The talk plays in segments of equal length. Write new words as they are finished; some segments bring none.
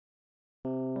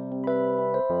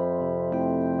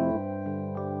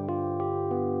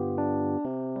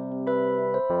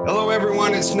Hello,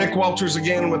 everyone. It's Nick Walters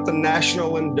again with the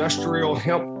National Industrial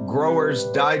Hemp Growers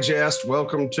Digest.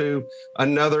 Welcome to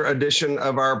another edition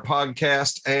of our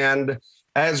podcast. And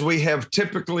as we have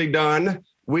typically done,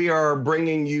 we are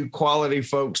bringing you quality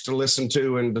folks to listen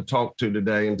to and to talk to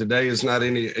today. And today is not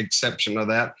any exception of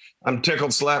that. I'm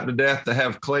tickled slap to death to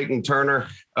have Clayton Turner,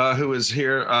 who is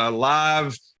here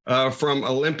live from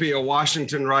Olympia,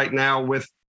 Washington right now with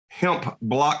Hemp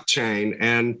Blockchain.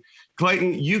 And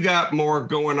Clayton, you got more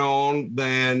going on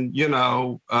than,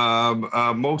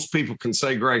 most people can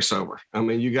say grace over. I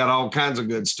mean, you got all kinds of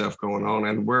good stuff going on,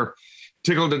 and we're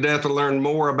tickled to death to learn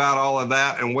more about all of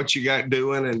that and what you got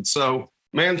doing. And so,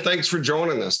 man, thanks for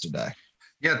joining us today.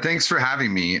 Yeah, thanks for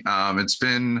having me. It's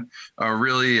been a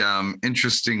really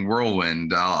interesting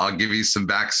whirlwind. I'll give you some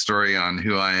backstory on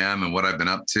who I am and what I've been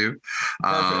up to.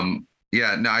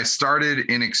 I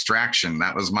started in extraction.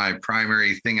 That was my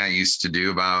primary thing I used to do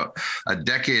about a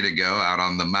decade ago out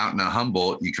on the mountain of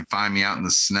Humboldt. You can find me out in the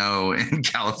snow in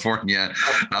California,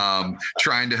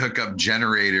 trying to hook up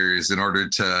generators in order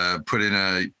to put in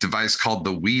a device called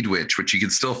the Weed Witch, which you can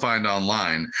still find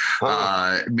online,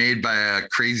 made by a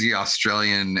crazy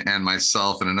Australian and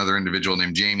myself and another individual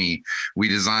named Jamie. We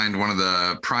designed one of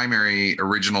the primary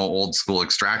original old school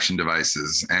extraction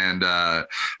devices. And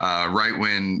right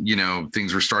when,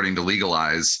 things were starting to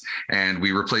legalize, and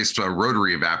we replaced a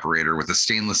rotary evaporator with a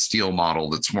stainless steel model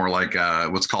that's more like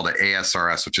what's called an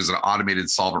ASRS, which is an automated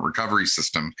solvent recovery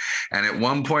system. And at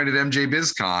one point at MJ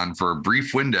BizCon, for a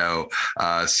brief window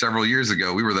several years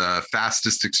ago, we were the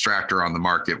fastest extractor on the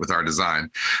market with our design.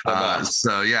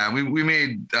 We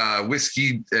made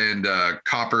whiskey and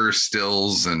copper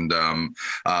stills and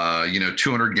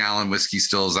 200-gallon whiskey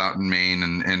stills out in Maine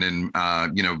and in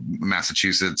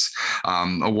Massachusetts,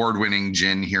 award-winning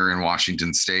gin here in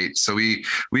Washington State. So we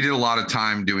did a lot of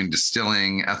time doing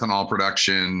distilling, ethanol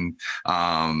production,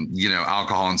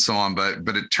 alcohol and so on.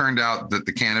 But it turned out that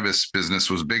the cannabis business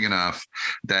was big enough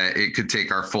that it could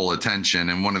take our full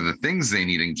attention. And one of the things they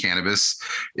need in cannabis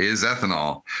is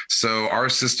ethanol. So our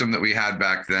system that we had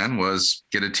back then was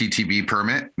get a TTB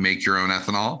permit, make your own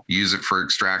ethanol, use it for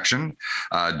extraction,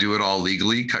 do it all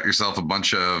legally, cut yourself a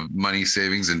bunch of money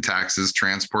savings in taxes,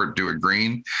 transport, do it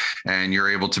green, and you're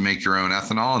able to make your own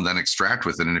ethanol and then extract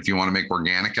with it. And if you want to make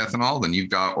organic ethanol, then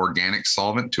you've got organic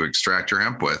solvent to extract your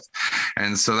hemp with.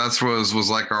 And so that's what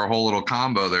was like our whole little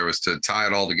combo there, was to tie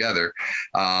it all together.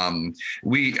 I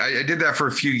did that for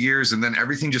a few years, and then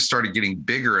everything just started getting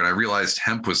bigger, and I realized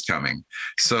hemp was coming.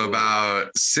 So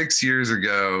about 6 years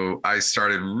ago, I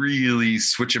started really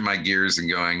switching my gears and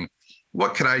going,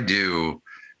 what could I do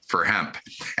for hemp?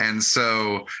 And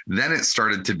so then it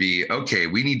started to be, okay,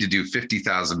 we need to do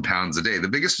 50,000 pounds a day. The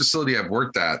biggest facility I've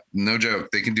worked at, no joke,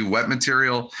 they can do wet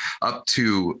material up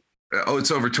to, it's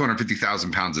over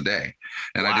 250,000 pounds a day.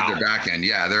 And wow. I did their back end.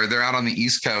 Yeah, they're out on the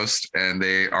East Coast, and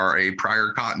they are a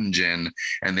Prior cotton gin,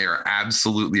 and they are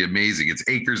absolutely amazing. It's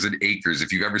acres and acres.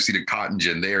 If you've ever seen a cotton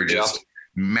gin, they are just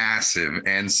massive.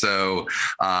 And so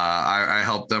I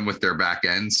helped them with their back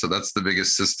end. So that's the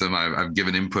biggest system I've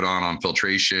given input on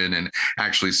filtration, and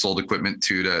actually sold equipment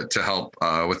to help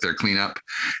with their cleanup.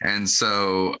 And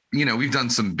so, we've done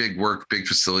some big work, big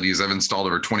facilities. I've installed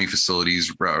over 20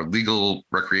 facilities, legal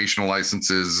recreational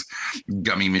licenses,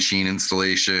 gummy machine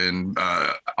installation,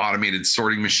 automated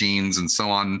sorting machines, and so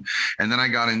on. And then I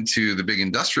got into the big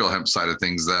industrial hemp side of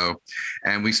things, though.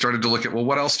 And we started to look at, well,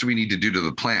 what else do we need to do to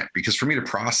the plant? Because for me to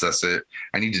process it,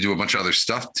 I need to do a bunch of other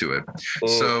stuff to it.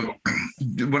 So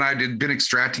when I had been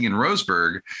extracting in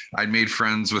Roseburg, I'd made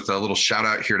friends with a little shout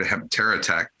out here to Hempterra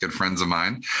Tech, good friends of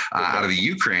mine, out of the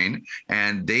Ukraine.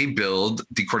 And they build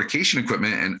decortication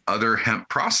equipment and other hemp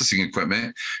processing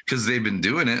equipment because they've been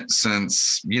doing it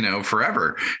since,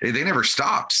 forever. They never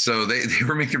stopped. So they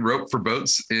were making rope for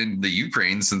boats in the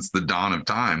Ukraine since the dawn of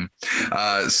time.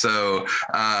 So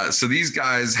these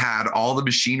guys had all the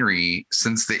machinery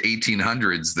since the 1800s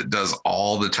that does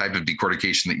all the type of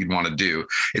decortication that you'd want to do.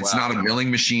 It's not a milling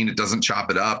machine. It doesn't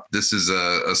chop it up. This is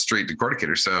a straight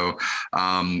decorticator. So,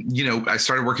 I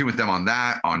started working with them on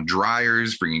that, on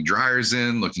dryers, bringing dryers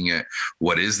in, looking at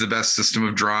what is the best system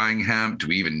of drying hemp. Do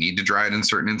we even need to dry it in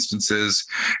certain instances?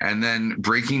 And then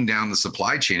breaking down the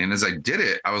supply chain. And as I did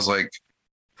it, I was like,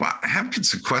 wow, hemp can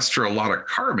sequester a lot of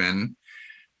carbon.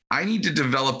 I need to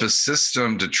develop a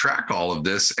system to track all of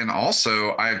this. And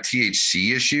also I have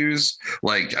THC issues.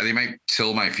 Like they might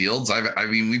till my fields. I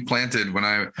mean, we planted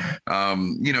when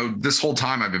this whole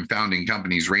time I've been founding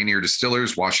companies, Rainier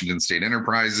Distillers, Washington State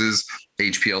Enterprises,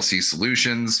 HPLC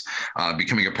Solutions,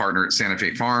 becoming a partner at Santa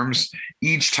Fe Farms.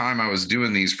 Each time I was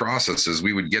doing these processes,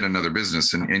 we would get another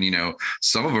business. And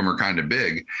some of them are kind of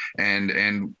big.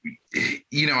 And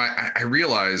I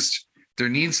realized there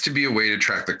needs to be a way to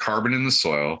track the carbon in the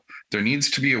soil. There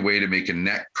needs to be a way to make a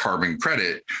net carbon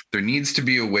credit. There needs to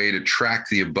be a way to track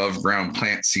the above ground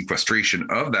plant sequestration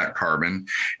of that carbon.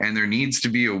 And there needs to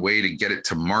be a way to get it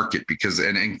to market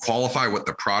and qualify what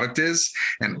the product is,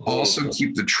 and also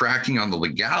keep the tracking on the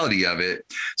legality of it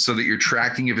so that you're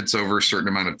tracking if it's over a certain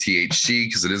amount of THC,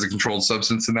 because it is a controlled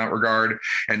substance in that regard,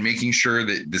 and making sure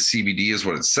that the CBD is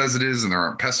what it says it is and there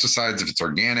aren't pesticides if it's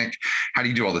organic. How do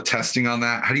you do all the testing on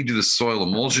that? How do you do the soil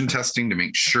emulsion testing to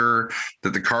make sure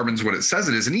that the carbon's what it says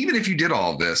it is? And even if you did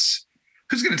all of this,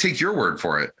 who's going to take your word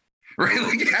for it? Right?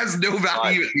 Like it has no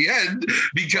value at the end,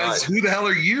 because who the hell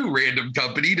are you, random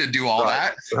company, to do all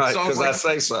that? Right, because I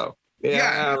say so.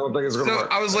 Yeah, I don't think it's going to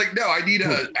work. I was like, no, I need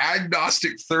an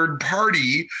agnostic third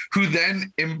party who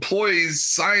then employs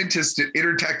scientists at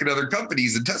Intertech and other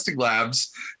companies and testing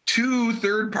labs to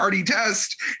third party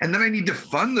test. And then I need to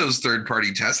fund those third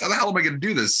party tests. How the hell am I going to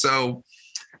do this? So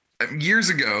years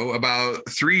ago, about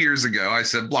 3 years ago, I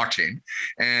said blockchain.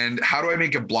 And how do I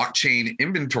make a blockchain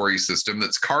inventory system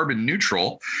that's carbon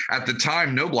neutral? At the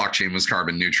time, no blockchain was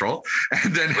carbon neutral.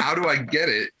 And then how do I get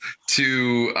it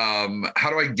to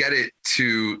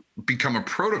become a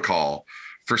protocol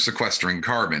for sequestering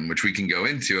carbon, which we can go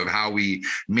into, of how we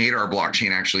made our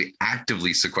blockchain actually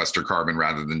actively sequester carbon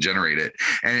rather than generate it.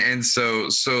 And so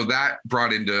that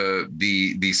brought into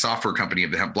the software company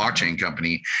of the Hemp Blockchain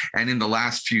Company. And in the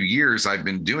last few years, I've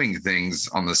been doing things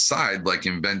on the side, like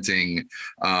inventing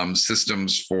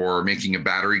systems for making a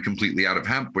battery completely out of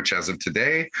hemp, which as of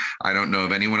today, I don't know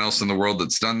of anyone else in the world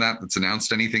that's done that, that's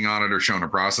announced anything on it or shown a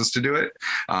process to do it.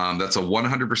 That's a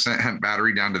 100% hemp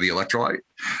battery down to the electrolyte.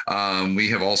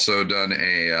 We have also done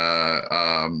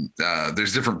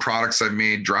there's different products I've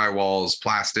made, drywalls,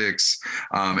 plastics,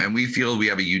 and we feel we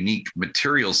have a unique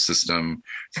material system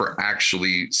for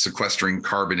actually sequestering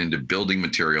carbon into building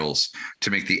materials to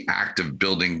make the act of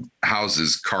building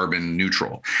houses carbon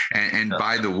neutral. And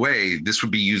by the way, this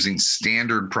would be using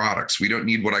standard products. We don't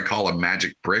need what I call a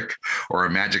magic brick or a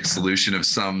magic solution of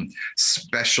some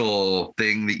special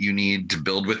thing that you need to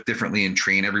build with differently and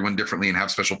train everyone differently and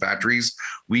have special factories.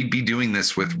 We'd be doing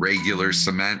this with regular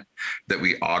cement that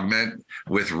we augment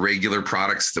with regular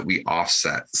products that we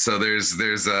offset. So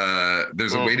there's a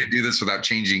way to do this without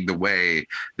changing the way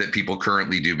that people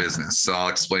currently do business. So I'll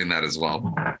explain that as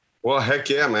well. Well, heck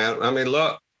yeah, man. I mean,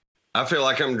 look, I feel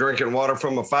like I'm drinking water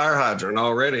from a fire hydrant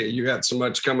already. You got so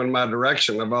much coming my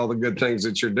direction of all the good things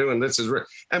that you're doing. This is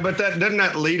but doesn't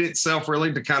that lead itself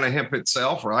really to kind of hemp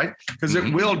itself, right? Because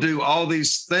it will do all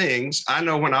these things. I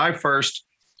know when I first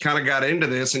kind of got into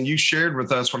this, and you shared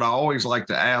with us what I always like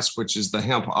to ask, which is the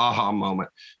hemp aha moment.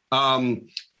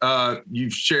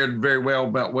 You've shared very well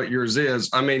about what yours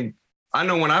is. I mean, I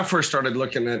know when I first started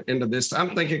looking into this,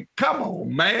 I'm thinking, come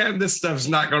on, man, this stuff's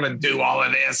not going to do all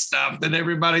of this stuff that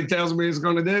everybody tells me it's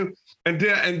going to do.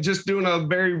 And just doing a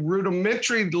very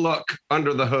rudimentary look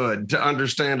under the hood to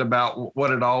understand about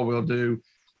what it all will do.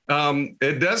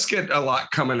 It does get a lot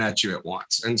coming at you at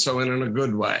once. And so in a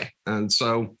good way. And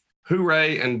so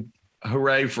hooray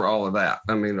for all of that.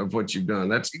 I mean, of what you've done.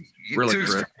 That's really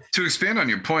great. To expand on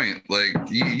your point, like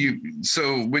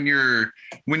so when you're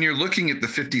looking at the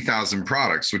 50,000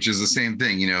 products, which is the same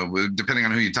thing, depending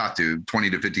on who you talk to, 20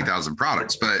 to 50,000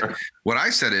 products. But what I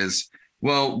said is,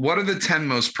 well, what are the 10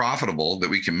 most profitable that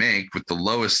we can make with the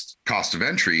lowest cost of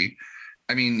entry?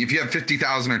 I mean, if you have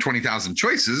 50,000 or 20,000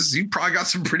 choices, you probably got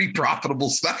some pretty profitable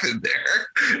stuff in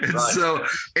there.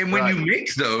 And when you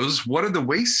make those, what are the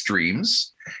waste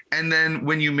streams? And then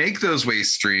when you make those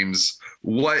waste streams,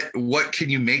 what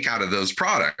can you make out of those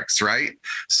products, right?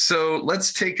 So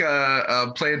let's take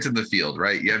a plant in the field,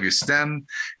 right? You have your stem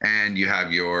and you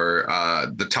have your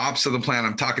the tops of the plant.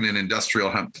 I'm talking an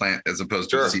industrial hemp plant as opposed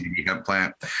to a CBD hemp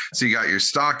plant. So you got your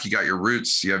stalk, you got your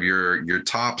roots, you have your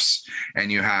tops,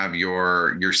 and you have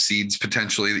your seeds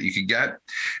potentially that you could get.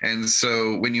 And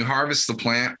so when you harvest the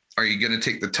plant, are you going to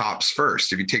take the tops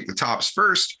first? If you take the tops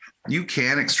first, you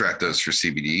can extract those for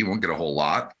CBD. You won't get a whole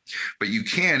lot, but you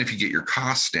can if you get your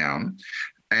costs down.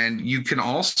 And you can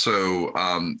also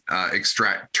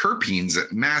extract terpenes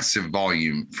at massive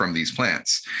volume from these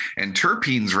plants. And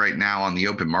terpenes right now on the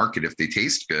open market, if they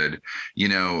taste good,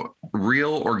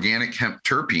 real organic hemp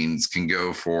terpenes can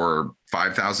go for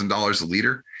 $5,000 a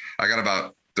liter. I got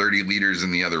about 30 liters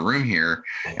in the other room here,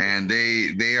 and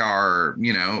they are,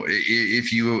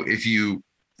 if you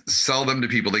sell them to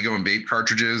people, they go in vape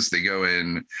cartridges, they go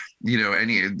in,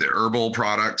 any of the herbal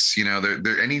products,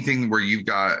 they're anything where you've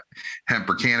got hemp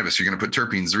or cannabis, you're going to put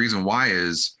terpenes. The reason why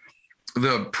is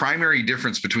the primary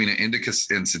difference between an indica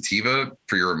and sativa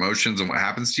for your emotions and what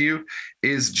happens to you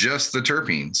is just the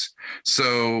terpenes.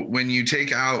 So when you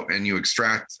take out and you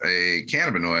extract a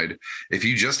cannabinoid, if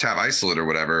you just have isolate or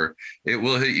whatever, it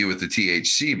will hit you with the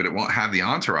THC, but it won't have the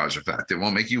entourage effect. It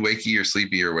won't make you wakey or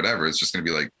sleepy or whatever. It's just going to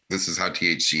be like, this is how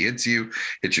THC hits you,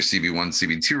 hits your CB1,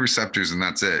 CB2 receptors, and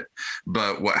that's it.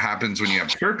 But what happens when you have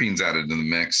terpenes added in the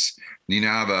mix, you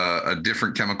now have a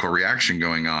different chemical reaction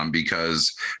going on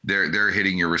because they're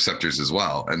hitting your receptors as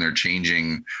well, and they're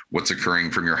changing what's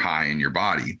occurring from your high in your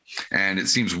body. And it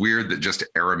seems weird that just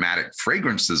aromatic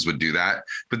fragrances would do that,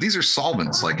 but these are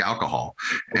solvents like alcohol.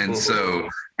 And so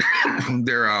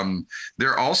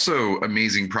they're also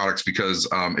amazing products because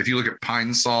if you look at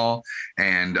Pine Sol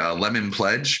and Lemon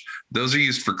Pledge, those are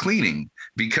used for cleaning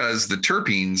because the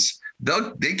terpenes,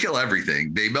 they kill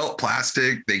everything. They melt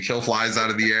plastic. They kill flies out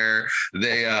of the air.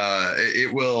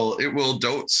 It will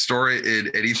don't store it in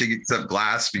anything except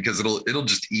glass because it'll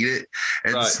just eat it.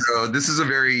 And right. So this is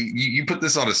you put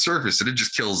this on a surface and it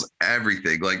just kills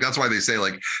everything. Like that's why they say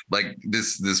like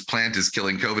this plant is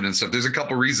killing COVID and stuff. There's a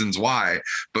couple reasons why,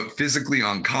 but physically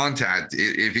on contact,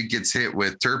 if it gets hit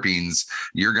with terpenes,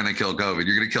 you're going to kill COVID.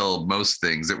 You're going to kill most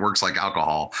things. It works like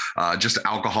alcohol, just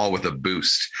alcohol with a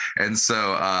boost. And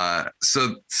so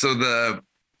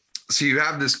you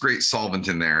have this great solvent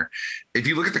in there. If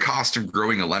you look at the cost of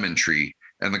growing a lemon tree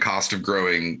and the cost of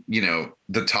growing,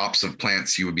 the tops of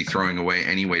plants you would be throwing away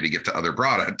anyway to get to other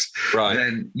products, right,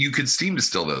 then you could steam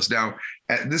distill those. Now,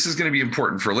 this is going to be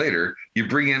important for later. You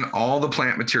bring in all the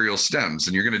plant material stems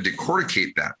and you're going to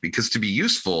decorticate that because to be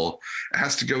useful, it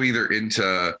has to go either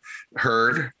into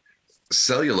hurd,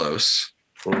 cellulose,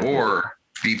 or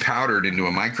be powdered into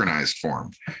a micronized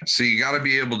form. So you got to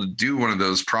be able to do one of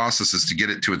those processes to get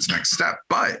it to its next step.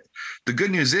 But the good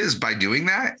news is by doing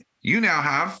that, you now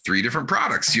have 3 different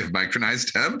products. You have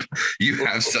micronized hemp, you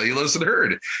have cellulose and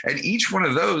hurd, and each one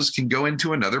of those can go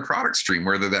into another product stream,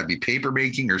 whether that be paper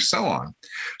making or so on.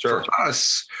 Sure. For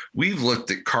us, we've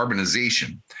looked at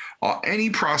carbonization.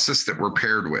 Any process that we're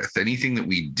paired with, anything that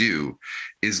we do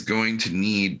is going to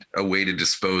need a way to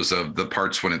dispose of the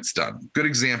parts when it's done. Good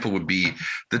example would be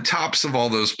the tops of all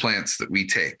those plants that we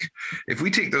take. If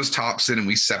we take those tops in and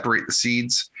we separate the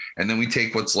seeds, and then we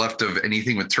take what's left of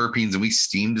anything with terpenes and we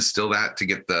steam distill that to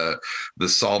get the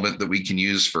solvent that we can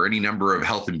use for any number of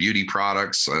health and beauty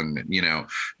products and,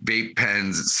 vape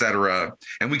pens, etc.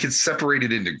 And we can separate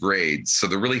it into grades. So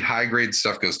the really high grade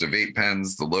stuff goes to vape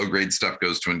pens. The low grade stuff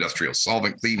goes to industrial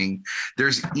solvent cleaning.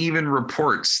 There's even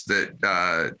reports that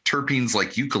terpenes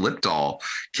like eucalyptol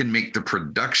can make the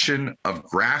production of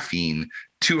graphene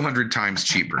 200 times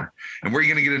cheaper. And where are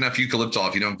you going to get enough eucalyptol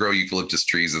if you don't grow eucalyptus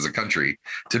trees as a country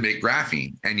to make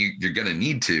graphene? And you're going to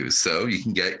need to. So you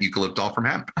can get eucalyptol from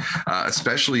hemp,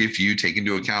 especially if you take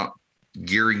into account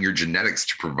gearing your genetics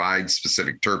to provide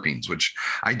specific terpenes, which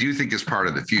I do think is part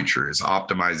of the future, is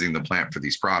optimizing the plant for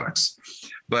these products.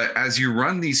 But as you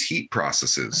run these heat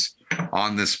processes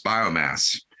on this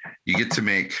biomass, you get to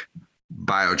make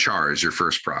biochar as your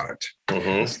first product.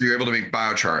 Mm-hmm. So you're able to make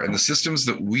biochar, and the systems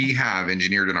that we have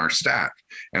engineered in our stack,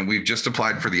 and we've just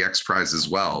applied for the X Prize as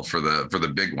well for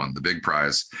the big one, the big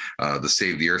prize, the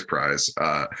Save the Earth Prize.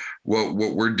 What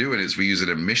we're doing is we use an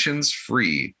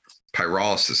emissions-free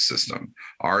pyrolysis system.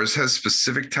 Ours has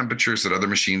specific temperatures that other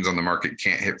machines on the market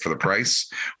can't hit for the price,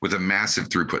 with a massive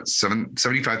throughput,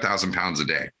 75,000 pounds a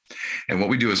day. And what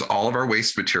we do is all of our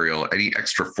waste material, any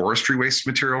extra forestry waste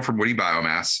material from woody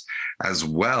biomass, as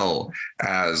well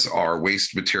as our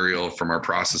waste material from our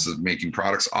process of making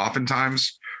products.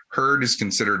 Oftentimes, hurd is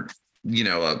considered,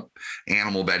 a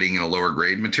animal bedding and a lower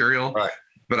grade material, right,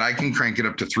 but I can crank it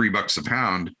up to $3 a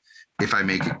pound if I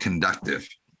make it conductive.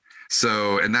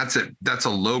 So, and that's a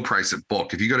low price at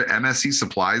bulk. If you go to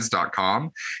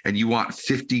mscsupplies.com and you want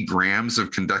 50 grams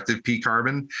of conductive P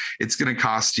carbon, it's going to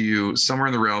cost you somewhere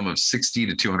in the realm of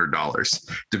 $60 to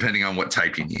 $200, depending on what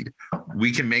type you need.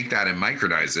 We can make that and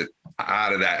micronize it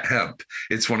out of that hemp.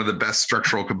 It's one of the best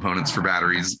structural components for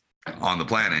batteries on the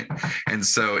planet. And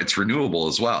so it's renewable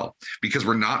as well, because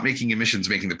we're not making emissions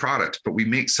making the product, but we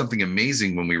make something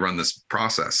amazing when we run this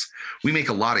process. We make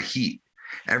a lot of heat.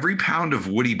 Every pound of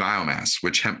woody biomass,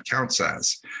 which hemp counts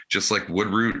as, just like wood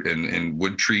root and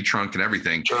wood tree trunk and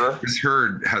everything, Sure. this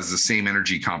herd has the same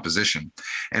energy composition.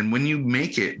 And when you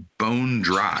make it bone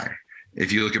dry,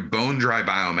 if you look at bone dry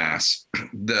biomass,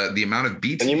 the amount of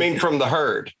BTU. And you mean from the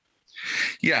herd?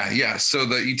 Yeah. So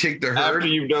that you take the herd After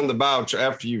you've done the biochar,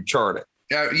 after you've charred it.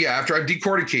 After I've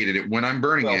decorticated it, when I'm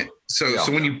burning it. So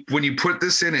when you put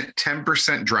this in at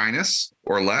 10% dryness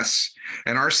or less,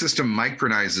 and our system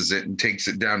micronizes it and takes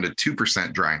it down to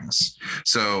 2% dryness.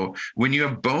 So when you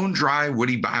have bone dry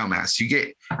woody biomass, you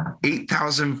get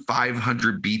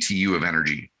 8,500 BTU of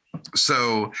energy.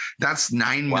 So that's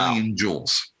 9 million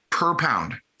joules per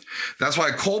pound. That's why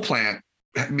a coal plant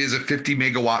is a 50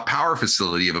 megawatt power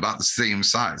facility of about the same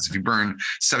size. If you burn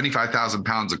 75,000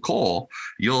 pounds of coal,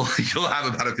 you'll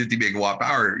have about a 50 megawatt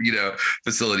power,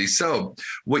 facility. So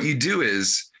what you do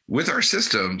is with our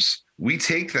systems, we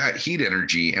take that heat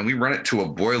energy and we run it to a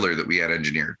boiler that we had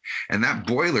engineered. And that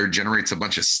boiler generates a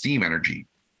bunch of steam energy.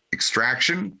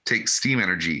 Extraction takes steam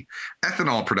energy.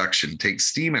 Ethanol production takes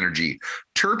steam energy.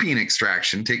 Terpene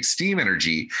extraction takes steam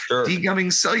energy. Sure.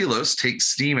 Degumming cellulose takes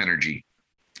steam energy.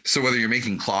 So whether you're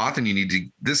making cloth and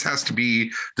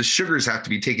the sugars have to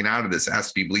be taken out of this, it has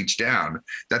to be bleached down.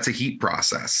 That's a heat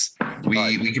process.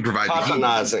 We can provide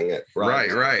cottonizing it.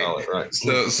 Right. Right.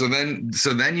 So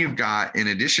then you've got, in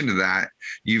addition to that,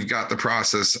 you've got the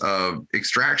process of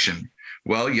extraction.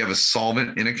 Well, you have a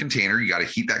solvent in a container. You got to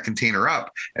heat that container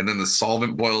up, and then the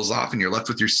solvent boils off and you're left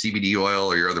with your CBD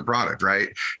oil or your other product, right?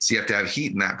 So you have to have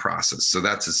heat in that process. So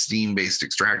that's a steam-based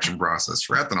extraction process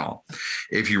for ethanol.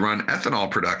 If you run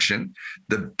ethanol production,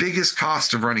 the biggest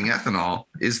cost of running ethanol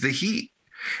is the heat.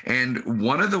 And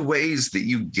one of the ways that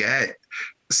you get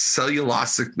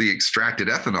cellulosically extracted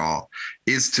ethanol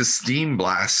is to steam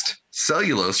blast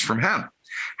cellulose from hemp.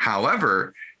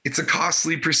 However, it's a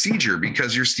costly procedure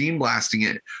because you're steam blasting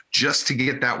it just to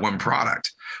get that one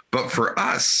product. But for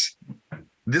us,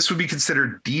 this would be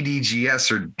considered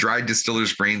DDGS, or dried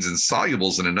distillers grains and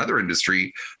solubles, in another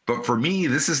industry. But for me,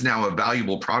 this is now a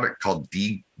valuable product called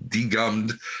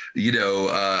degummed,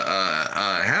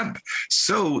 hemp.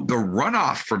 So the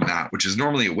runoff from that, which is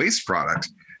normally a waste product,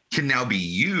 can now be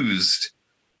used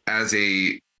as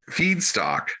a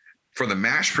feedstock for the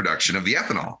mash production of the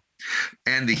ethanol.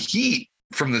 And the heat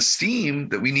from the steam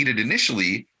that we needed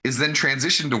initially is then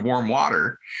transitioned to warm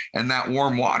water. And that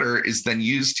warm water is then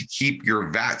used to keep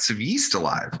your vats of yeast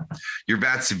alive. Your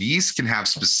vats of yeast can have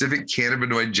specific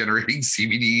cannabinoid generating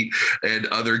CBD and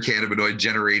other cannabinoid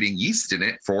generating yeast in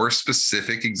it for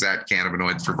specific exact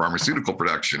cannabinoids for pharmaceutical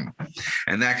production.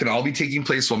 And that can all be taking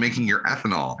place while making your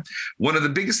ethanol. One of the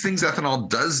biggest things ethanol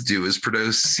does do is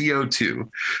produce CO2.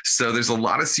 So there's a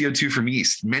lot of CO2 from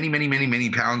yeast, many, many, many, many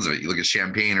pounds of it. You look at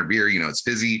champagne or beer, it's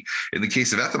fizzy. In the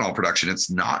case of ethanol production, it's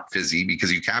not fizzy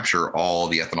because you capture all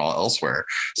the ethanol elsewhere.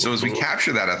 So as we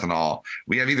capture that ethanol,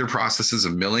 we have either processes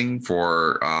of milling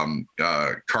for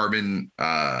carbon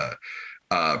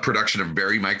production of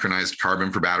very micronized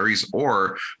carbon for batteries,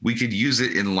 or we could use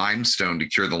it in limestone to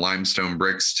cure the limestone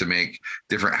bricks to make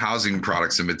different housing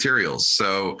products and materials.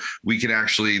 So we can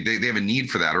actually, they have a need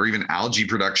for that, or even algae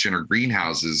production or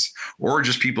greenhouses, or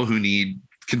just people who need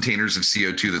containers of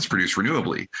CO2 that's produced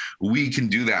renewably. We can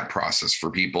do that process for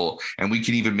people, and we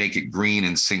can even make it green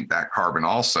and sink that carbon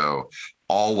also,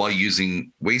 all while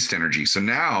using waste energy. So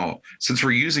now, since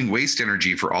we're using waste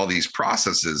energy for all these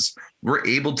processes, we're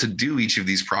able to do each of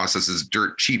these processes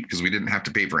dirt cheap because we didn't have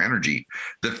to pay for energy.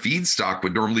 The feedstock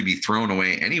would normally be thrown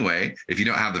away anyway if you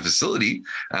don't have the facility.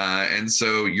 And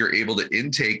so you're able to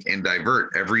intake and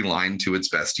divert every line to its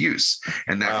best use.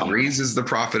 And that raises the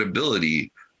profitability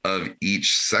of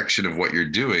each section of what you're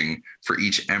doing for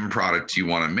each end product you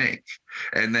want to make.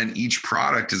 And then each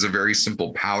product is a very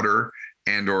simple powder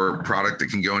and or product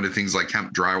that can go into things like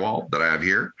hemp drywall that I have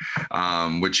here,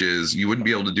 which is you wouldn't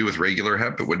be able to do with regular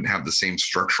hemp. It wouldn't have the same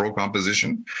structural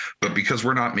composition. But because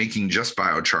we're not making just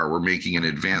biochar, we're making an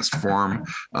advanced form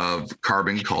of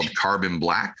carbon called carbon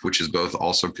black, which is both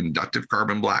also conductive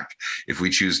carbon black. If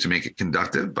we choose to make it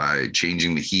conductive by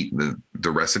changing the heat in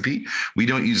the recipe, we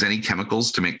don't use any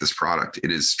chemicals to make this product.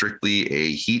 It is strictly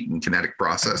a heat and kinetic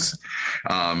process.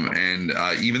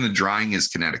 Even the drying is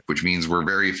kinetic, which means we're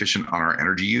very efficient on our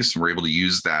energy use, and we're able to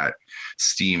use that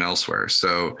steam elsewhere.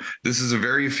 So this is a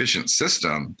very efficient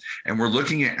system, and we're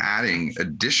looking at adding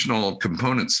additional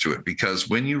components to it, because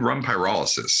when you run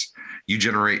pyrolysis, you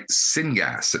generate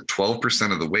syngas at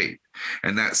 12% of the weight.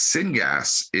 And that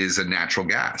syngas is a natural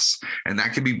gas, and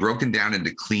that can be broken down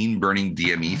into clean burning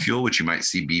DME fuel, which you might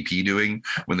see BP doing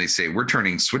when they say we're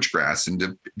turning switchgrass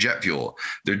into jet fuel.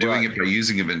 They're doing it by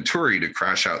using a venturi to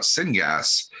crash out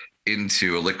syngas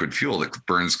into a liquid fuel that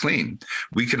burns clean.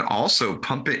 We can also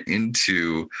pump it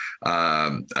into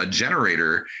a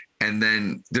generator. And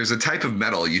then there's a type of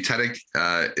metal, eutectic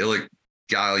ilic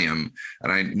gallium,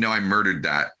 and I know I murdered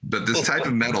that, but this type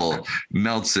of metal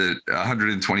melts at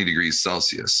 120 degrees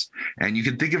Celsius. And you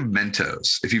can think of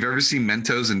Mentos. If you've ever seen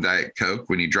Mentos in Diet Coke,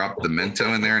 when you drop the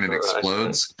Mento in there and it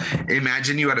explodes,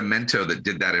 imagine you had a Mento that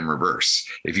did that in reverse.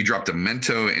 If you dropped a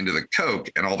Mento into the Coke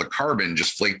and all the carbon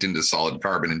just flaked into solid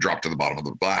carbon and dropped to the bottom of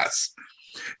the glass.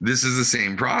 This is the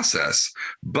same process,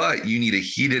 but you need a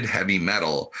heated heavy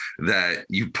metal that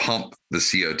you pump the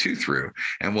CO2 through.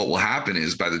 And what will happen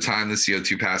is by the time the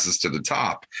CO2 passes to the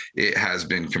top, it has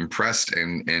been compressed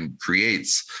and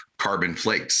creates carbon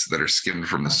flakes that are skimmed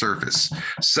from the surface.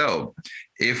 So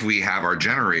if we have our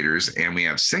generators and we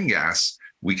have syngas,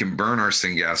 we can burn our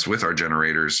syngas with our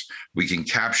generators. We can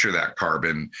capture that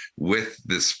carbon with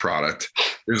this product.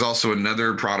 There's also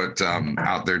another product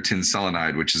out there,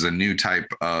 tinselenide, which is a new type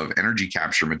of energy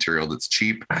capture material that's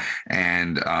cheap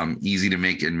and easy to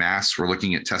make in mass. We're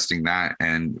looking at testing that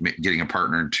and getting a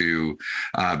partner to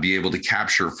be able to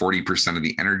capture 40% of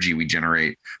the energy we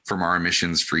generate from our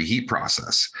emissions-free heat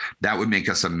process. That would make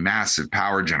us a massive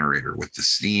power generator with the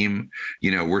steam. You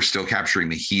know, we're still capturing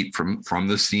the heat from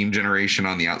the steam generation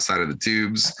on the outside of the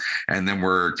tubes, and then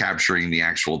we're capturing the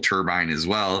actual turbine as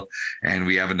well. And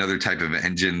we have another type of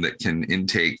engine that can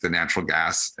intake the natural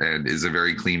gas and is a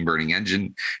very clean burning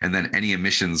engine. And then any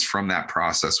emissions from that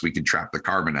process, we can trap the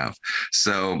carbon of.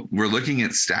 So we're looking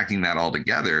at stacking that all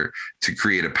together to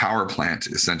create a power plant,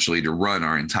 essentially to run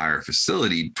our entire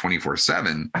facility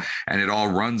 24/7. And it all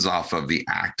runs off of the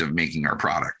act of making our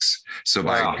products. So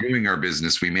by doing our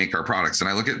business, we make our products. And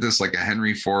I look at this like a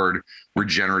Henry Ford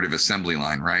regenerative assembly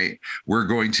line, right? We're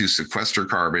going to sequester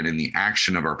carbon in the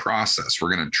action of our process.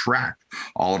 We're going to track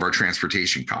all of our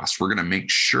transportation costs. We're going to make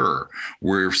sure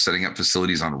we're setting up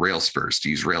facilities on rail spurs to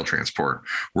use rail transport.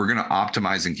 We're going to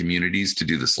optimize in communities to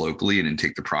do this locally and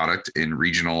intake the product in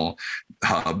regional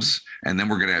hubs. And then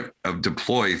we're going to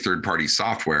deploy third-party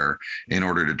software in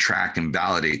order to track and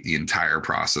validate the entire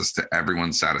process to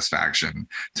everyone's satisfaction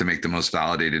to make the most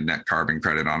validated net carbon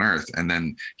credit on Earth. And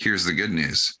then here's the good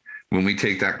news. When we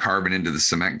take that carbon into the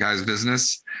cement guy's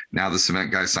business, now the cement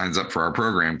guy signs up for our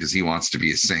program because he wants to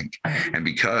be a sink. And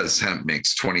because hemp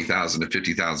makes 20,000 to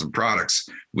 50,000 products,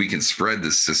 we can spread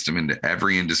this system into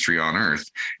every industry on Earth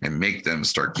and make them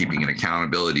start keeping an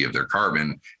accountability of their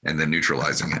carbon and then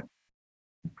neutralizing it.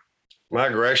 My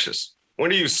gracious. When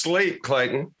do you sleep,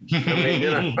 Clayton? I mean,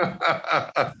 you know.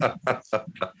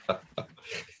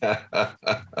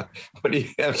 What do you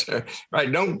have to?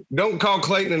 Right? Don't call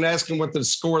Clayton and ask him what the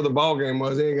score of the ball game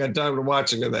was. He ain't got time to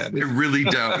watch any of that. I really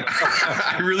don't.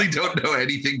 I really don't know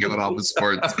anything going on with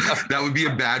sports. That would be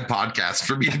a bad podcast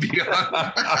for me to be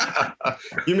on.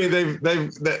 You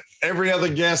mean every other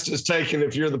guest is taken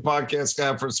if you're the podcast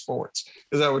guy for sports?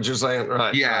 Is that what you're saying?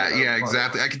 Right. Yeah, yeah,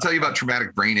 exactly. I can tell you about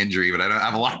traumatic brain injury, but I don't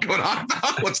have a lot going on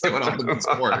about what's going on with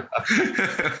sport.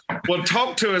 Well,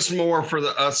 talk to us more for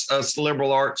us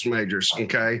liberal arts majors,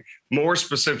 okay? More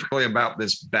specifically about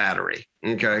this battery,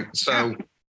 okay? So,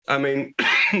 I mean,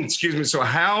 excuse me. So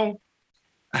how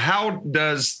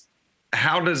does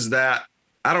that?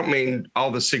 I don't mean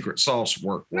all the secret sauce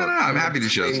work. No, I'm happy to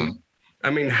show some. I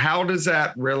mean, how does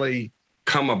that really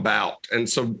come about? And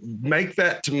so make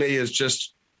that to me as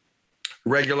just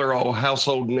regular old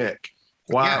household Nick.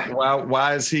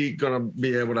 Why is he going to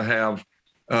be able to have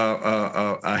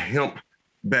a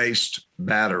hemp-based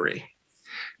battery?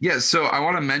 Yeah, so I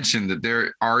want to mention that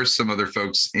there are some other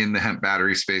folks in the hemp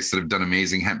battery space that have done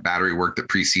amazing hemp battery work that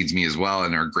precedes me as well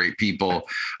and are great people.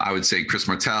 I would say Chris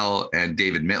Martell and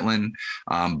David Mitlin,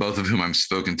 both of whom I've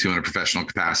spoken to in a professional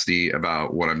capacity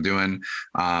about what I'm doing.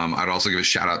 I'd also give a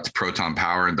shout out to Proton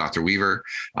Power and Dr. Weaver.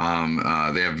 They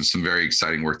have some very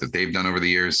exciting work that they've done over the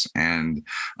years. And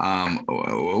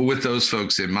with those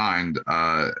folks in mind,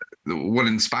 what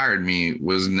inspired me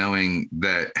was knowing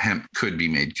that hemp could be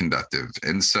made conductive.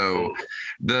 And so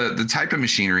the type of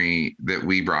machinery that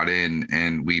we brought in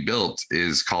and we built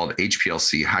is called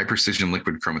HPLC, high precision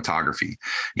liquid chromatography.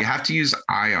 You have to use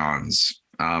ions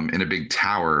in a big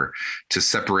tower to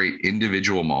separate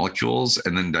individual molecules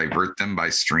and then divert them by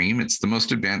stream. It's the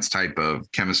most advanced type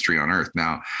of chemistry on Earth.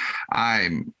 Now,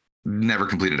 I'm never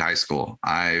completed high school.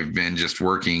 I've been just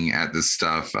working at this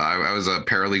stuff. I was a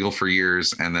paralegal for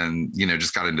years, and then,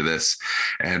 just got into this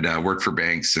and worked for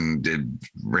banks and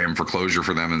ran foreclosure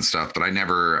for them and stuff. But I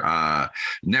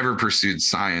never pursued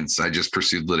science. I just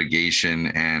pursued litigation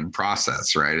and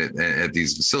process, right, at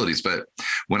these facilities. But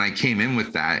when I came in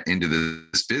with that into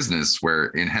this business, where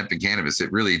in hemp and cannabis,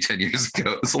 it really 10 years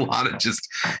ago, it was a lot of just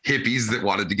hippies that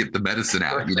wanted to get the medicine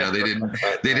out.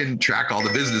 They didn't track all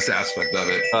the business aspect of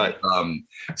it. Right.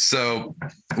 So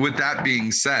with that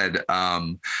being said,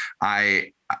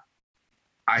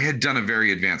 I had done a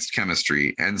very advanced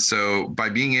chemistry. And so by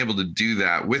being able to do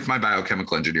that with my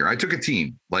biochemical engineer, I took a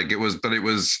team. It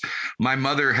was my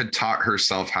mother had taught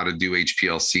herself how to do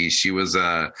HPLC. She was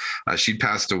she'd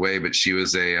passed away, but she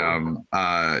was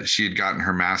she had gotten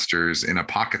her master's in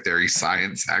apothecary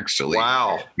science, actually.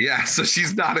 Wow. Yeah. So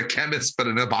she's not a chemist, but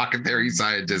an apothecary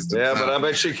scientist. Yeah, but I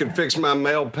bet she can fix my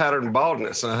male pattern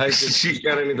baldness. I hate that she's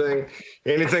got anything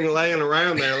laying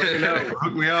around there. Let me know.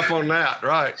 Hook me up on that.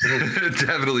 Right.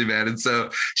 Definitely, man. And so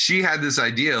she had this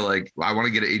idea, I want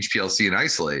to get an HPLC and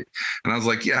isolate. And I was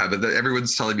like, yeah, but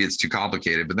everyone's telling me it's too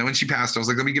complicated. But then when she passed, I was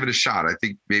like, let me give it a shot. I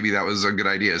think maybe that was a good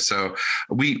idea. So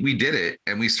we did it,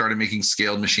 and we started making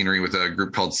scaled machinery with a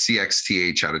group called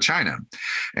CXTH out of China.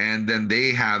 And then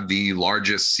they have the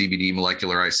largest CBD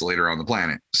molecular isolator on the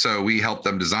planet. So we helped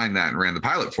them design that and ran the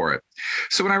pilot for it.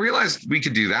 So when I realized we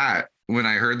could do that, when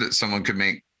I heard that someone could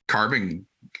make carbon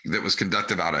that was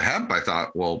conductive out of hemp, I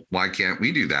thought, well, why can't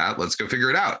we do that? Let's go figure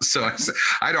it out. So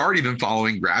I'd already been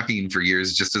following graphene for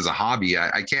years just as a hobby.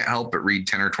 I can't help but read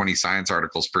 10 or 20 science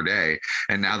articles per day.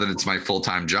 And now that it's my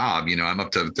full-time job, I'm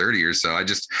up to 30 or so. I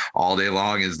just all day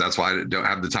long that's why I don't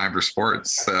have the time for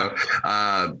sports. So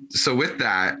with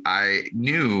that, I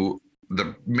knew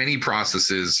the many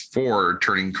processes for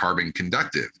turning carbon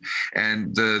conductive.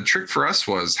 And the trick for us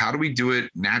was, how do we do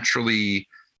it naturally?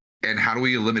 And how do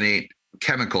we eliminate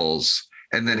chemicals?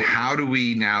 And then how do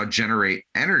we now generate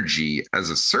energy as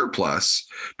a surplus?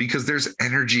 Because there's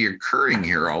energy occurring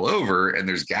here all over, and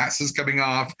there's gases coming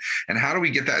off. And how do we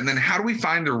get that? And then how do we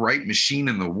find the right machine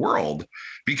in the world?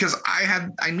 Because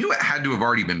I knew it had to have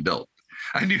already been built.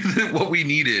 I knew that what we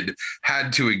needed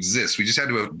had to exist. We just had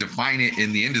to define it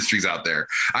in the industries out there.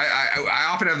 I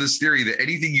often have this theory that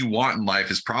anything you want in life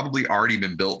has probably already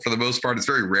been built for the most part. It's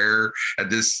very rare at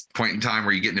this point in time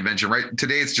where you get an invention, right?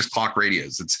 Today, it's just clock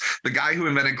radios. It's the guy who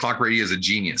invented clock radio is a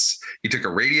genius. He took a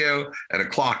radio and a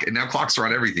clock, and now clocks are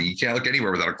on everything. You can't look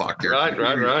anywhere without a clock. Right.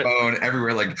 Phone,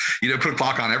 everywhere, put a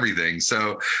clock on everything.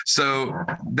 So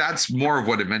that's more of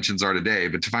what inventions are today.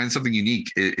 But to find something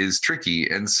unique is tricky.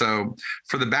 And so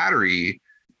for the battery,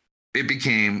 it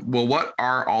became, well, what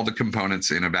are all the components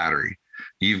in a battery?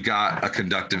 You've got a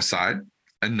conductive side,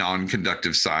 a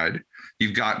non-conductive side.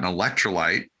 You've got an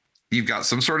electrolyte. You've got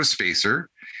some sort of spacer,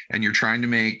 and you're trying to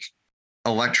make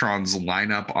electrons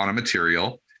line up on a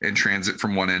material and transit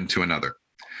from one end to another.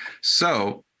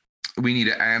 So we need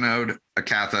an anode, a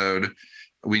cathode.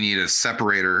 We need a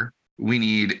separator. We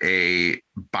need a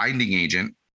binding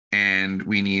agent. And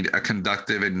we need a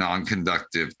conductive and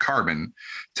non-conductive carbon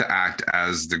to act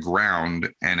as the ground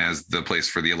and as the place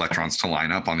for the electrons to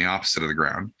line up on the opposite of the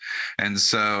ground. And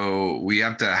so we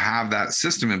have to have that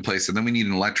system in place, and then we need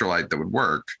an electrolyte that would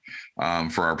work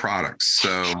for our products.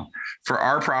 So for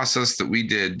our process that we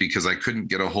did, because I couldn't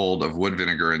get a hold of wood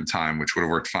vinegar in time, which would have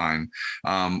worked fine.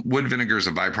 Wood vinegar is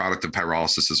a byproduct of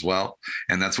pyrolysis as well.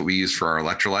 And that's what we use for our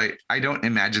electrolyte. I don't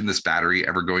imagine this battery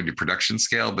ever going to production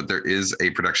scale, but there is a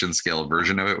production scale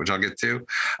version of it, which I'll get to.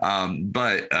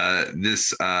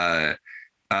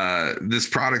 This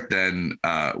product, then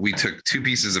we took two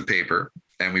pieces of paper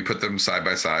and we put them side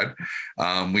by side.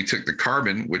 We took the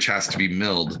carbon, which has to be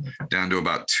milled down to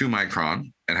about 2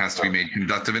 micron and has to be made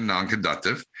conductive and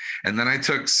non-conductive. And then I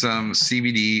took some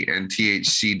CBD and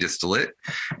THC distillate,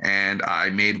 and I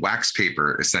made wax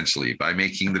paper, essentially, by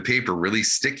making the paper really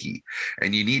sticky.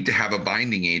 And you need to have a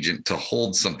binding agent to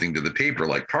hold something to the paper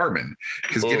like carbon,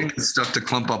 because getting this stuff to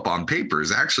clump up on paper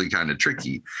is actually kind of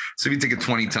tricky. So if you take a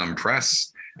 20-ton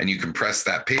press and you compress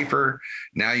that paper,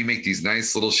 now you make these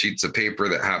nice little sheets of paper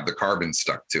that have the carbon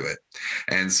stuck to it.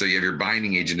 And so you have your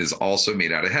binding agent is also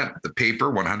made out of hemp. The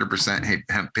paper, 100%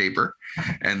 hemp paper.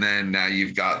 And then now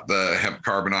you've got the hemp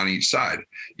carbon on each side.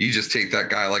 You just take that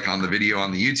guy like on the video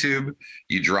on the YouTube,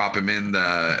 you drop him in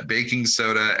the baking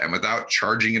soda, and without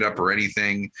charging it up or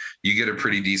anything, you get a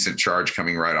pretty decent charge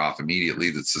coming right off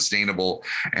immediately that's sustainable.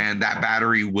 And that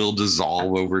battery will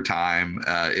dissolve over time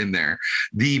in there.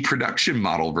 The production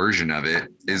model version of it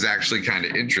is actually kind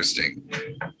of interesting.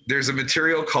 There's a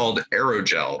material called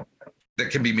aerogel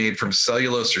that can be made from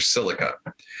cellulose or silica.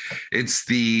 It's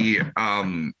the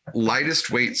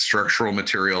lightest weight structural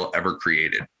material ever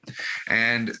created.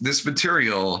 And this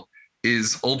material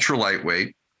is ultra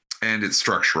lightweight and it's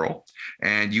structural.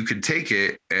 And you can take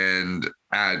it and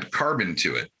add carbon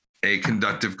to it, a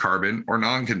conductive carbon or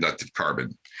non-conductive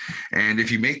carbon. And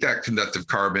if you make that conductive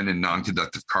carbon and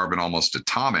non-conductive carbon almost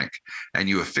atomic, and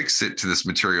you affix it to this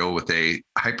material with a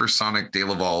hypersonic de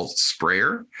Laval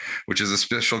sprayer, which is a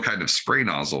special kind of spray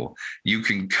nozzle, you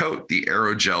can coat the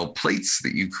aerogel plates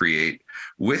that you create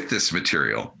with this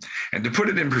material. And to put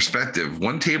it in perspective,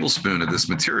 1 tablespoon of this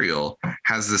material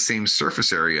has the same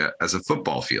surface area as a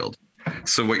football field.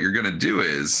 So what you're going to do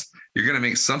is you're going to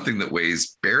make something that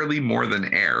weighs barely more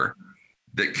than air,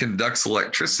 that conducts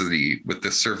electricity with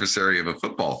the surface area of a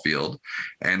football field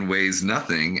and weighs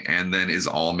nothing, and then is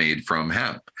all made from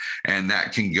hemp. And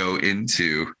that can go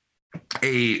into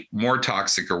a more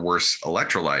toxic or worse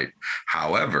electrolyte.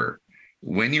 However,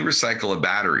 when you recycle a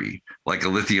battery, like a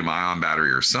lithium ion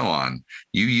battery or so on,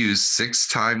 you use 6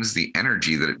 times the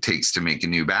energy that it takes to make a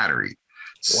new battery.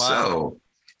 Wow. So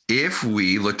if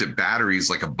we looked at batteries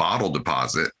like a bottle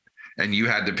deposit, and you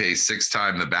had to pay 6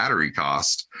 times the battery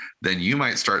cost, then you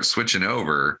might start switching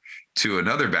over to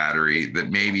another battery that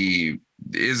maybe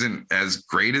isn't as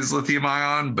great as lithium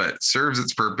ion, but serves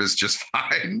its purpose just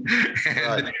fine.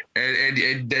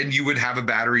 And then you would have a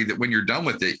battery that when you're done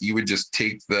with it, you would just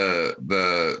take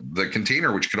the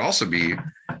container, which could also be,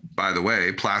 by the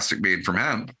way, plastic made from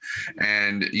hemp,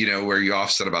 and where you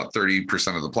offset about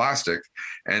 30% of the plastic,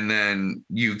 and then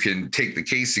you can take the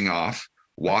casing off,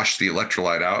 wash the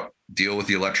electrolyte out, deal with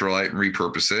the electrolyte and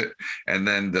repurpose it. And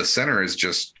then the center is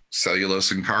just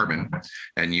cellulose and carbon,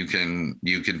 and you can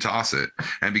toss it.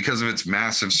 And because of its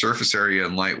massive surface area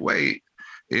and lightweight,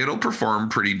 it'll perform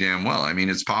pretty damn well. I mean,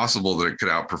 it's possible that it could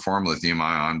outperform lithium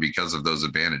ion because of those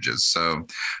advantages. So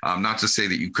not to say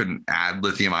that you couldn't add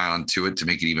lithium ion to it to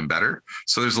make it even better.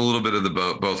 So there's a little bit of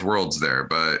the both worlds there,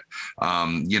 but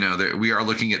we are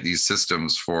looking at these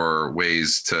systems for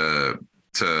ways to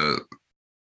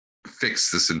fix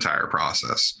this entire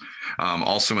process.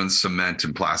 Also in cement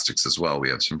and plastics as well. We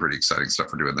have some pretty exciting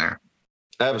stuff we're doing there.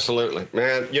 Absolutely,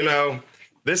 man.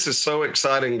 This is so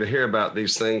exciting to hear about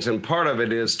these things. And part of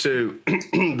it is too,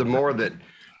 the more that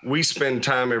we spend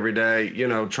time every day,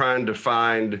 trying to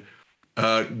find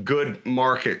good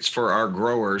markets for our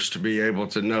growers to be able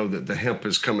to know that the hemp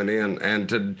is coming in, and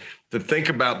to think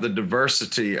about the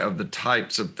diversity of the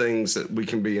types of things that we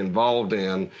can be involved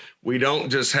in. We don't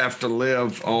just have to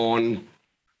live on,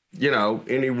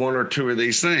 any one or two of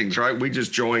these things, right? We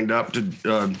just joined up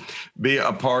to be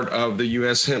a part of the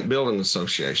U.S. Hemp Building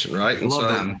Association, right? And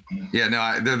love them. Yeah,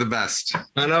 no, they're the best.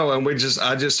 I know, and we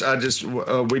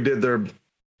did their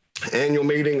annual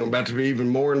meeting. I'm about to be even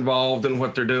more involved in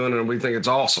what they're doing, and we think it's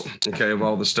awesome. Okay, of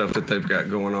all the stuff that they've got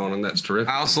going on, and that's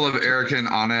terrific. I also love Erica and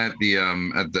Anna at the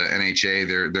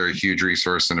NHA. They're a huge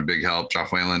resource and a big help.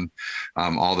 Joff Whalen,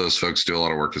 all those folks do a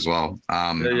lot of work as well.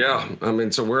 Yeah. I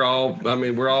mean, so we're all.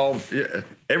 Yeah,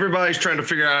 everybody's trying to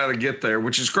figure out how to get there,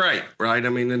 which is great, right? I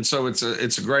mean, and so it's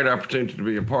a great opportunity to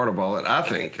be a part of all that. I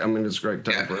think. I mean, it's a great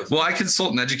time for us. Well, I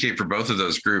consult and educate for both of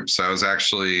those groups. I was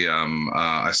actually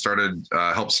I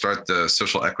helped start the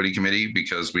social equity committee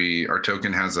because our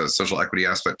token has a social equity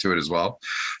aspect to it as well.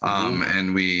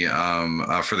 And we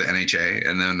for the NHA,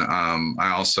 and then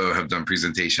I also have done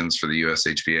presentations for the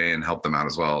USHBA and helped them out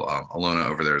as well. Alona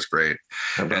over there is great.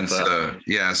 And so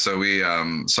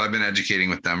so I've been educating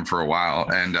with them for a while.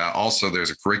 And also there's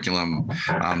a curriculum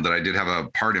that I did have a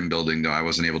part in building, though I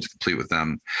wasn't able to complete with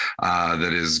them,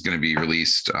 that is going to be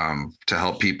released to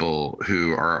help people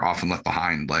who are often left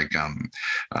behind, like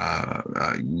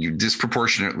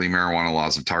disproportionately marijuana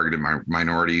laws have targeted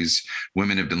minorities.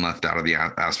 Women have been left out of the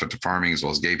aspect of farming, as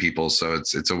well as gay people. So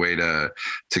it's a way to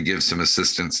give some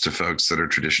assistance to folks that are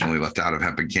traditionally left out of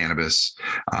hemp and cannabis,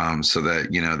 so that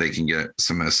they can get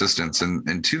some assistance.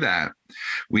 And to that,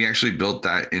 we actually built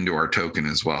that into our token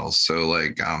as well. So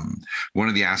one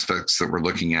of the aspects that we're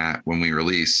looking at when we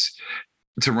release,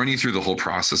 to run you through the whole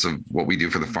process of what we do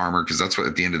for the farmer, because that's what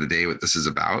at the end of the day what this is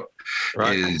about,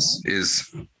 right?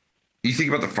 is you think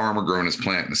about the farmer growing his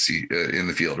plant in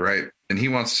the field, right? And he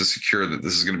wants to secure that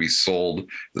this is going to be sold,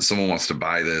 that someone wants to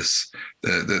buy this,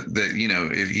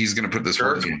 that if he's going to put this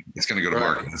work in, it's going to go to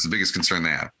market. That's the biggest concern they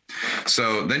have.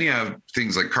 So then you have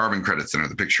things like carbon credits enter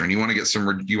the picture, and you want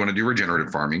to do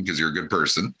regenerative farming because you're a good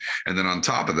person. And then on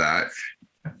top of that,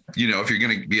 if you're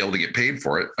going to be able to get paid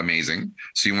for it, amazing.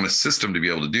 So you want a system to be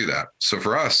able to do that. So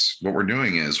for us, what we're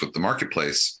doing is with the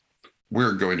marketplace,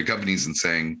 we're going to companies and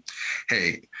saying,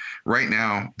 hey, right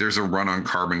now there's a run on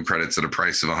carbon credits at a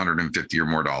price of 150 or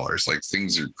more dollars. Like,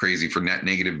 things are crazy for net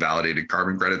negative validated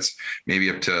carbon credits, maybe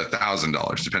up to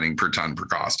 $1,000, depending per ton per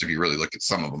cost, if you really look at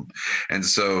some of them. And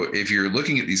so if you're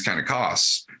looking at these kind of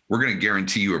costs, we're going to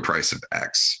guarantee you a price of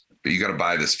X, but you got to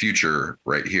buy this future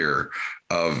right here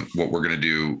of what we're going to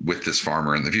do with this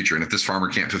farmer in the future. And if this farmer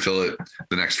can't fulfill it,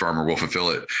 the next farmer will fulfill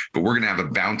it. But we're going to have a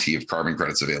bounty of carbon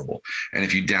credits available. And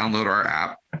if you download our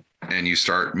app and you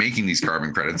start making these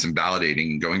carbon credits and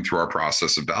validating and going through our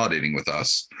process of validating with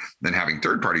us, then having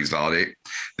third parties validate,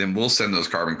 then we'll send those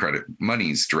carbon credit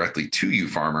monies directly to you,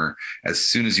 farmer, as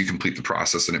soon as you complete the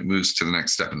process and it moves to the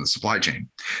next step in the supply chain.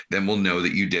 Then we'll know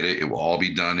that you did it. It will all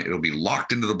be done. It'll be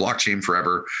locked into the blockchain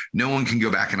forever. No one can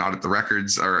go back and audit the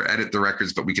records or edit the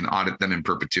records, but we can audit them in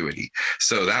perpetuity.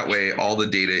 So that way, all the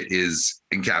data is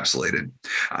encapsulated.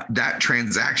 That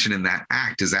transaction and that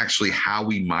act is actually how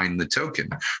we mine the token.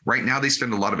 Right now, they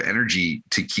spend a lot of energy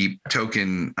to keep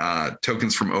tokens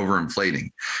from overinflating.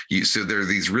 So there are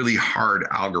these really hard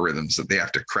algorithms that they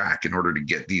have to crack in order to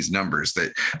get these numbers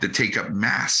that take up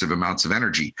massive amounts of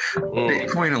energy.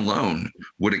 Bitcoin alone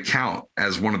would account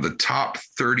as one of the top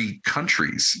 30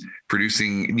 countries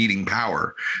needing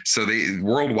power. So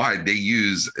worldwide, they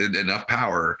use enough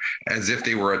power as if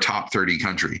they were a top 30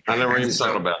 country. I never even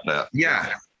thought about that.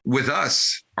 Yeah. With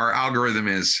us, our algorithm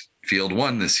is field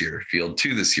 1 this year, field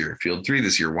 2 this year, field 3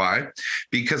 this year. Why?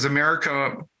 Because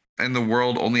America and the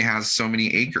world only has so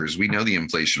many acres. We know the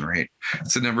inflation rate.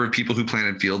 It's the number of people who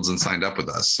planted fields and signed up with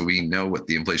us. So we know what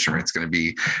the inflation rate is going to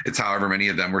be. It's however many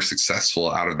of them were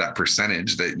successful out of that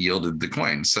percentage that yielded the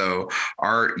coin. So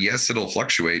yes, it'll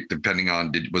fluctuate depending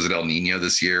on, was it El Nino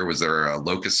this year? Was there a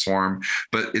locust swarm?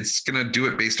 But it's going to do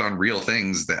it based on real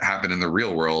things that happen in the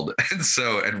real world.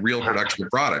 And real production of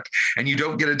product. And you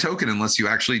don't get a token unless you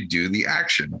actually do the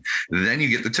action. Then you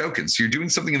get the token. So you're doing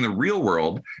something in the real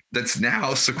world that's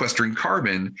now sequestering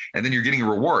carbon, and then you're getting a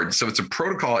reward. So it's a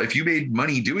protocol. If you made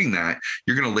money doing that,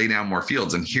 you're going to lay down more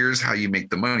fields. And here's how you make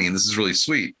the money. And this is really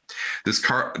sweet. This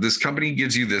company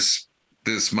gives you this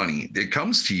money. It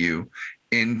comes to you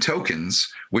in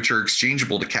tokens, which are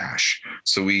exchangeable to cash.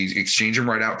 So we exchange them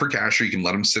right out for cash, or you can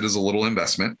let them sit as a little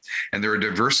investment. And they're a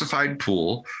diversified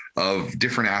pool of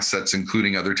different assets,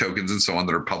 including other tokens and so on,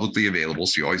 that are publicly available.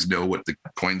 So you always know what the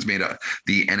coin's made up,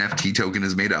 the NFT token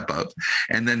is made up of.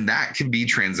 And then that can be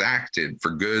transacted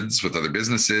for goods with other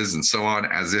businesses and so on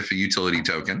as if a utility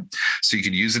token. So you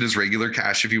can use it as regular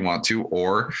cash if you want to,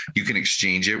 or you can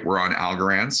exchange it. We're on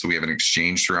Algorand, so we have an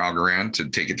exchange through Algorand to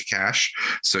take it to cash.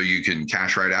 So you can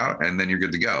cash right out and then you're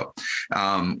good to go.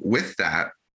 With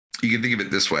that, you can think of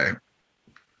it this way.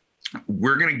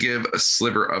 We're going to give a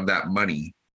sliver of that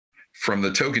money from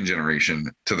the token generation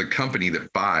to the company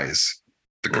that buys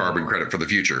the carbon credit for the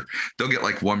future. They'll get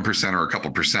like 1% or a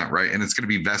couple percent, right? And it's going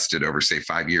to be vested over, say,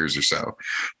 5 years or so.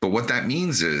 But what that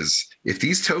means is if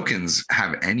these tokens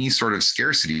have any sort of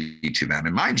scarcity to them,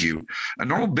 and mind you, a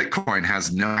normal Bitcoin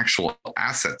has no actual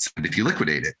assets. And if you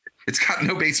liquidate it, it's got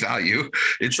no base value.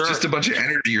 It's just a bunch of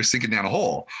energy you're sinking down a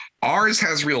hole. Ours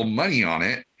has real money on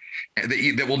it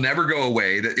that will never go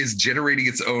away, that is generating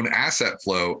its own asset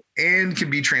flow and can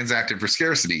be transacted for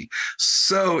scarcity.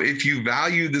 So if you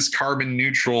value this carbon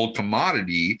neutral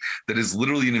commodity that is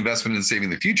literally an investment in saving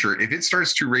the future, if it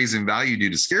starts to raise in value due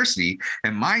to scarcity,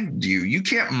 and mind you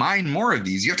can't mine more of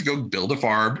these. You have to go build a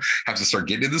farm, have to start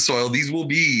getting in the soil. These will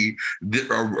be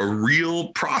a real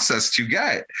process to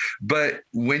get. But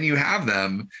when you have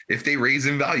them, if they raise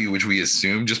in value, which we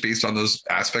assume just based on those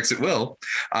aspects it will,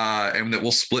 and that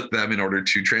we'll split them in order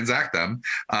to transact them,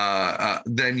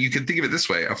 then you can think of it this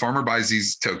way. A farmer buys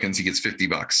these tokens, he gets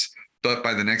 $50. But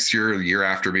by the next year or the year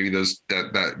after, maybe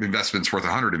that investment's worth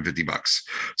 $150.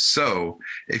 So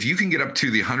if you can get up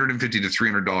to the $150 to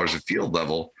 $300 a field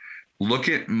level, look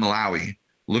at Malawi,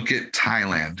 look at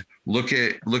Thailand, look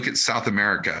at South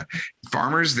America.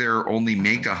 Farmers there only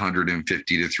make $150 to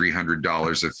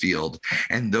 $300 a field.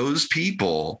 And those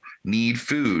people need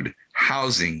food,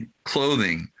 housing,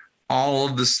 clothing, all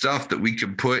of the stuff that we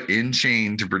can put in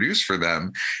chain to produce for them.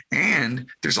 And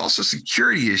there's also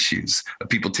security issues of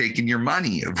people taking your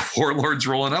money, of warlords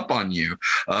rolling up on you,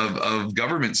 of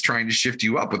governments trying to shift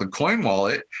you up. With a coin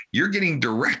wallet, you're getting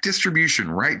direct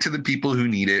distribution right to the people who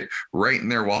need it, right in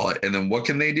their wallet. And then what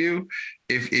can they do?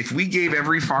 If we gave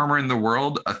every farmer in the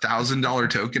world $1,000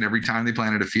 token every time they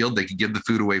planted a field, they could give the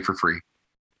food away for free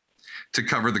to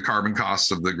cover the carbon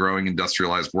costs of the growing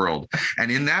industrialized world.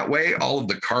 And in that way, all of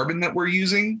the carbon that we're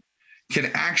using can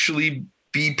actually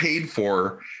be paid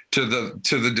for to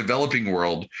the developing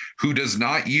world, who does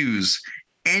not use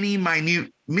any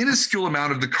minuscule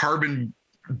amount of the carbon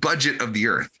budget of the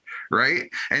earth. Right.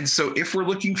 And so if we're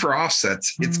looking for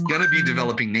offsets, it's going to be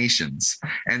developing nations.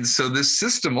 And so this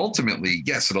system ultimately,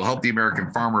 yes, it'll help the American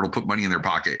farmer. It'll put money in their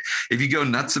pocket. If you go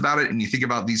nuts about it and you think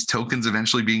about these tokens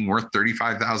eventually being worth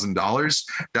 $35,000,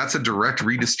 that's a direct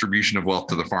redistribution of wealth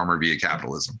to the farmer via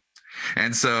capitalism.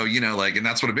 And so, and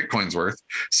that's what a Bitcoin's worth.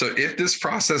 So if this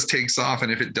process takes off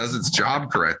and if it does its job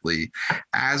correctly,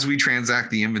 as we transact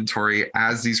the inventory,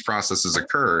 as these processes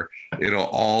occur, it'll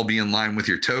all be in line with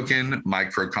your token,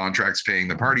 micro contracts paying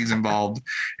the parties involved,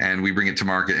 and we bring it to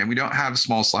market. And we don't have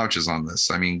small slouches on this.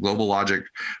 I mean, Global Logic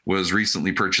was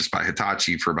recently purchased by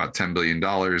Hitachi for about $10 billion.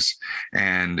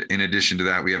 And in addition to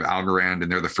that, we have Algorand,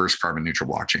 and they're the first carbon neutral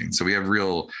blockchain. So we have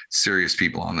real serious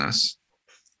people on this.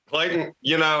 Clayton,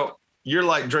 you're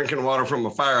like drinking water from a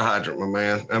fire hydrant, my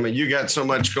man. I mean, you got so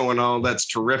much going on. That's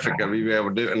terrific of you to be able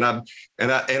to do it.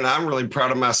 And I'm really proud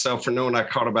of myself for knowing I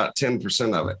caught about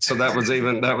 10% of it. So that was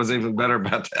even better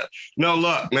about that. No,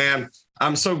 look, man,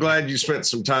 I'm so glad you spent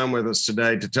some time with us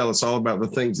today to tell us all about the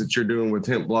things that you're doing with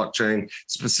Hemp Blockchain,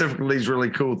 specifically these really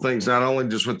cool things, not only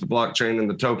just with the blockchain and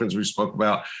the tokens we spoke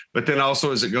about, but then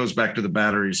also as it goes back to the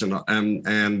batteries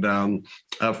and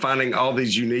finding all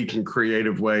these unique and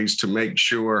creative ways to make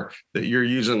sure that you're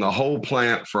using the whole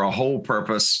plant for a whole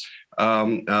purpose,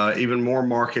 even more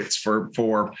markets for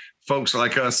folks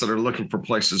like us that are looking for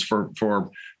places for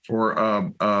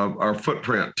our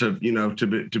footprint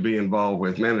to be involved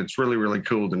with. Man, it's really, really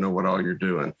cool to know what all you're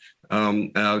doing.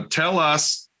 Tell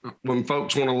us, when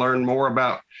folks want to learn more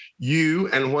about you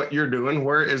and what you're doing,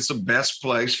 where is the best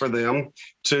place for them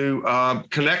to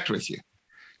connect with you?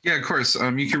 Yeah, of course.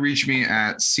 You can reach me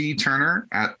at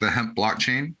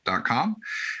cturner@thehempblockchain.com,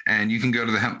 and you can go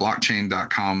to the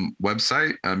hempblockchain.com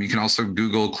website. You can also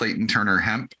Google Clayton Turner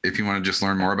Hemp if you want to just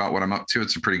learn more about what I'm up to.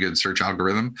 It's a pretty good search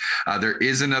algorithm. There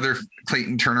is another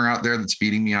Clayton Turner out there that's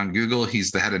beating me on Google.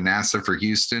 He's the head of NASA for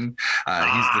Houston.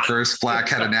 He's the first Black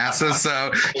head of NASA,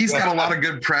 so he's got a lot of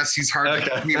good press. He's hard to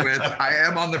compete with. I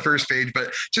am on the first page,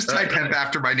 but just type hemp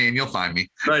after my name, you'll find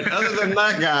me. Right. Other than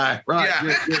that guy, right?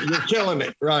 Yeah. You're killing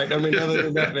it. Right. I mean, other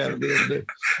than that,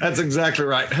 that's exactly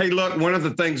right. Hey, look, one of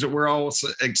the things that we're all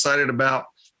excited about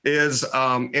is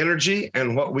energy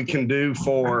and what we can do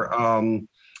for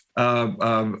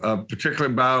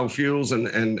particularly biofuels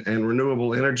and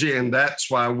renewable energy. And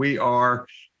that's why we are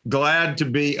glad to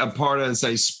be a part as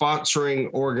a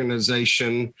sponsoring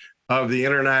organization of the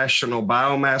International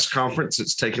Biomass Conference.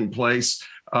 It's taking place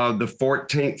the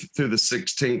 14th through the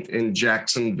 16th in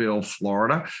Jacksonville,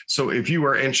 Florida. So if you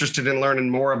are interested in learning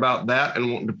more about that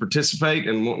and wanting to participate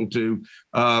and wanting to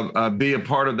be a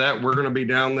part of that, we're going to be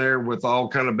down there with all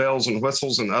kind of bells and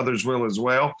whistles, and others will as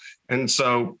well. And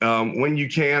so when you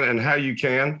can and how you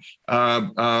can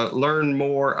learn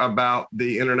more about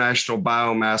the International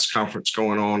Biomass Conference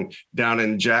going on down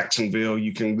in Jacksonville,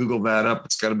 you can Google that up.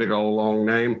 It's got a big old long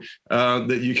name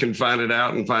that you can find it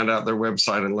out and find out their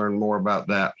website and learn more about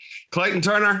that. Clayton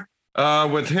Turner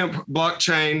with Hemp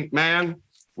Blockchain, man,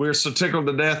 we're so tickled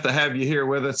to death to have you here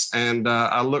with us. And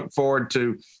I look forward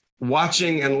to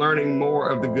watching and learning more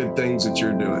of the good things that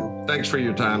you're doing. Thanks for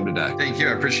your time today. Thank you.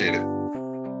 I appreciate it.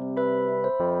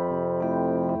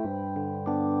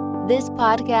 This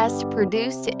podcast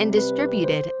produced and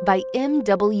distributed by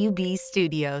MWB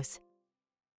Studios.